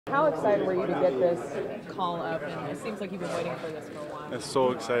How excited were you to get this call up? And it seems like you've been waiting for this for a while. I'm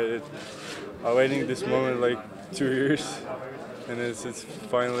so excited. I'm waiting this moment like 2 years, and it's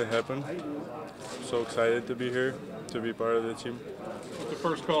finally happened. So excited to be here, to be part of the team. What's the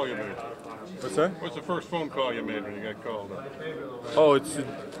first call you made? What's that? What's the first phone call you made when you got called up? Oh, it's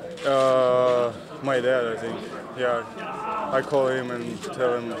my dad, I think. Yeah, I call him and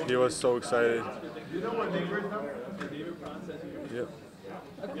tell him he was so excited. Yep.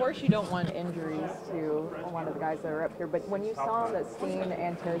 Of course, you don't want injuries to a lot of the guys that are up here, but when you saw that Steen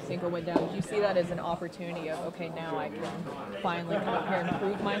and Tarasenko went down, did you see that as an opportunity of, okay, now I can finally come up here and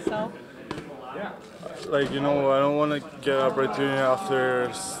prove myself? Like, I don't want to get opportunity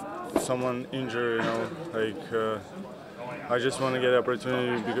after someone injured, I just want to get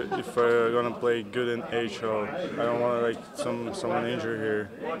opportunity because if I'm gonna play good in AHL, I don't want to someone injured here,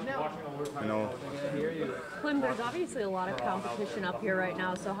 Klim, there's obviously a lot of competition up here right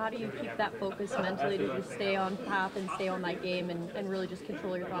now, so how do you keep that focus mentally to just stay on path and stay on that game and really just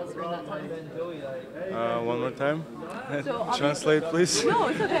control your thoughts during that time? One more time? So Translate, please. No,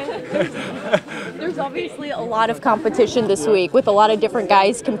 it's okay. There's obviously a lot of competition this week with a lot of different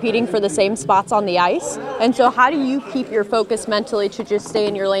guys competing for the same spots on the ice. And so how do you keep your focus mentally to just stay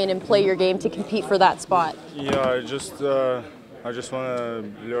in your lane and play your game to compete for that spot? Yeah, I just want to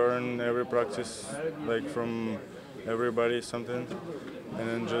learn every practice, from everybody something, and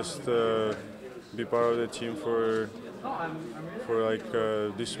then just be part of the team for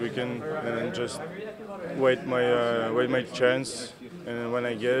this weekend, and then just wait my chance, and then when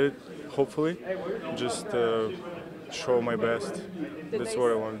I get it, hopefully, just show my best. That's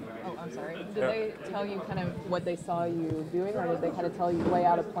what I want. Oh, I'm sorry. Did they tell you kind of what they saw you doing, or did they kind of tell you, lay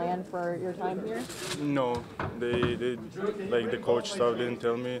out a plan for your time here? No, they the coach stuff didn't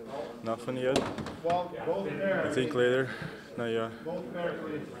tell me nothing yet. I think later. No, yeah.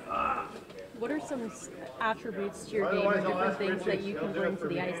 What are some attributes to your game or different things that you can bring to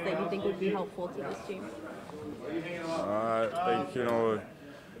the ice that you think would be helpful to this team?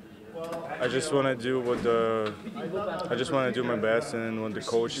 I just want to do I just want to do my best, and then what the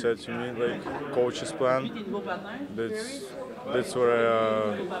coach said to me, coach's plan, that's what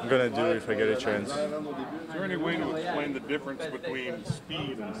I'm gonna do if I get a chance. Is there any way to explain the difference between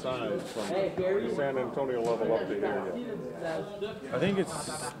speed and size from the San Antonio level up to here? I think it's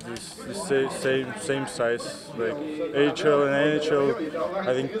the same size, like AHL and NHL.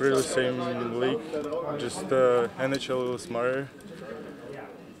 I think pretty same league, just NHL a little smarter.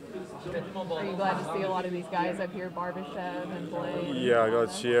 Are you glad to see a lot of these guys up here, Barbashev and Blake? Yeah, I got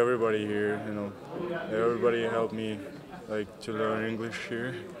to see everybody here. Everybody helped me to learn English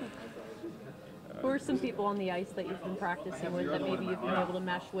here. Who are some people on the ice that you've been practicing with that maybe you've been able to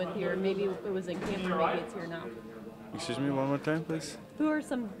mesh with here? Maybe it was in camp or maybe it's here now. Excuse me, one more time, please. Who are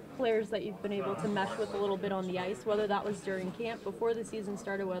some players that you've been able to mesh with a little bit on the ice, whether that was during camp, before the season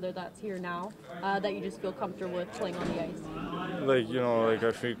started, whether that's here now, that you just feel comfortable with playing on the ice?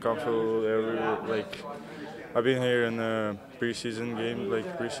 I feel comfortable I've been here in the preseason game,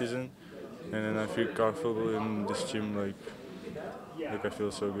 preseason, and then I feel comfortable in this team, I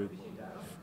feel so good.